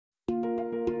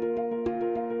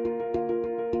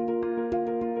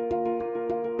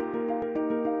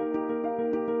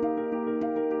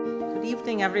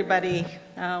evening, everybody.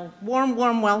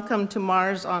 Warm welcome to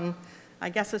MaRS on, I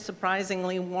guess, a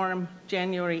surprisingly warm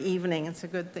January evening. It's a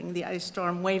good thing the ice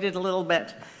storm waited a little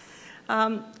bit.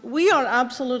 We are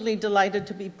absolutely delighted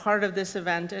to be part of this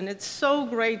event, and it's so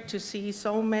great to see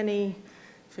so many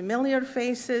familiar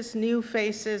faces, new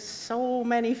faces, so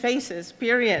many faces,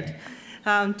 period,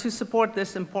 to support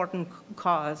this important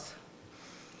cause.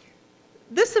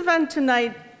 This event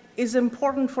tonight is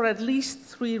important for at least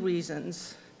 3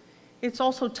 reasons. It's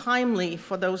also timely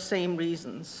for those same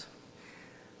reasons.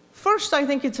 First, I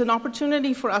think it's an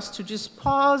opportunity for us to just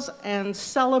pause and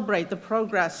celebrate the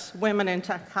progress women in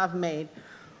tech have made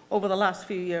over the last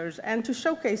few years, and to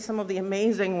showcase some of the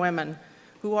amazing women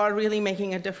who are really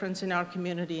making a difference in our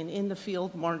community and in the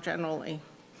field more generally.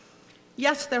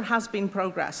 Yes, there has been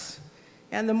progress,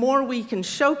 and the more we can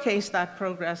showcase that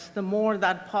progress, the more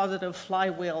that positive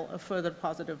flywheel of further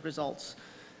positive results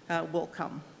will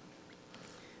come.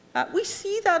 We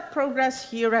see that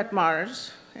progress here at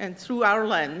MaRS and through our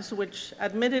lens, which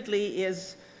admittedly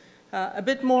is a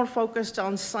bit more focused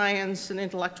on science and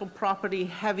intellectual property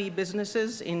heavy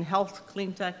businesses in health,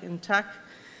 clean tech, and tech.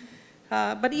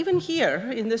 But even here,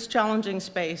 in this challenging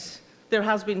space, there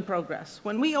has been progress.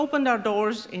 When we opened our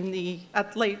doors in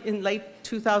late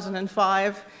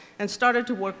 2005 and started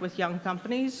to work with young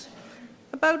companies,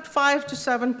 about 5 to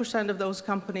 7% of those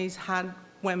companies had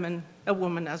a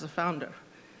woman as a founder.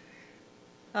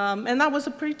 And that was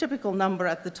a pretty typical number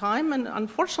at the time, and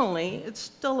unfortunately, it's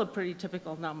still a pretty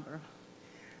typical number.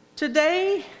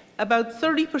 Today, about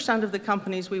 30% of the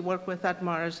companies we work with at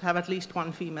MaRS have at least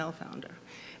one female founder.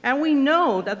 And we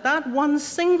know that that one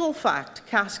single fact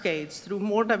cascades through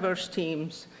more diverse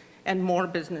teams and more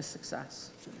business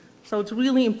success. So it's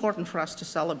really important for us to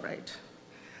celebrate.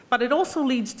 But it also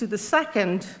leads to the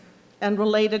second and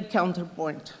related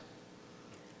counterpoint.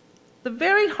 The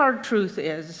very hard truth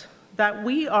is that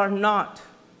we are not,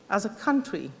 as a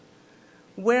country,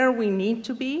 where we need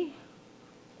to be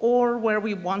or where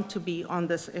we want to be on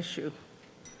this issue.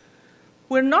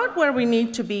 We're not where we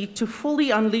need to be to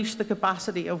fully unleash the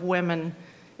capacity of women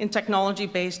in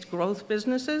technology-based growth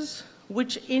businesses,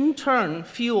 which in turn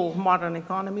fuel modern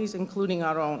economies, including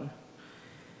our own.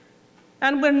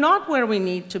 And we're not where we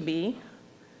need to be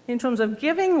in terms of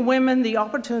giving women the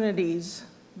opportunities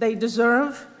they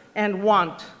deserve and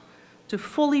want to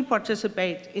fully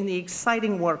participate in the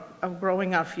exciting work of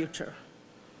growing our future.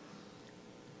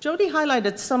 Jody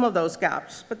highlighted some of those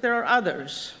gaps, but there are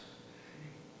others.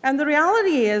 And the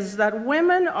reality is that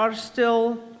women are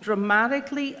still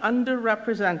dramatically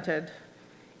underrepresented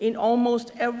in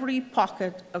almost every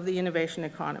pocket of the innovation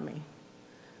economy.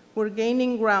 We're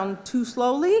gaining ground too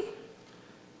slowly,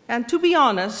 and to be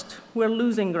honest, we're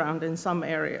losing ground in some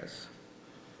areas.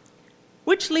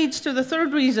 Which leads to the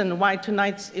third reason why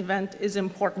tonight's event is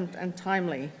important and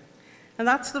timely, and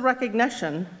that's the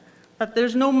recognition that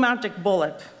there's no magic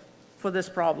bullet for this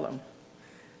problem.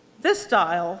 This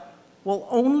dial will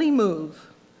only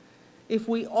move if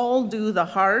we all do the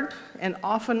hard and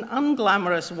often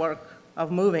unglamorous work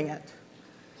of moving it.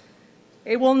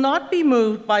 It will not be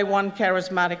moved by one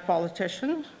charismatic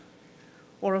politician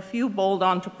or a few bold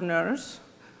entrepreneurs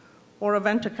or a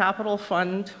venture capital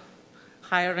fund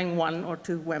hiring 1 or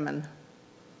 2 women.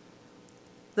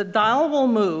 The dial will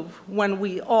move when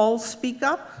we all speak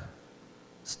up,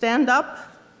 stand up,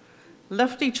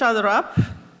 lift each other up,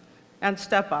 and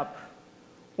step up,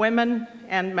 women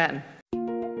and men.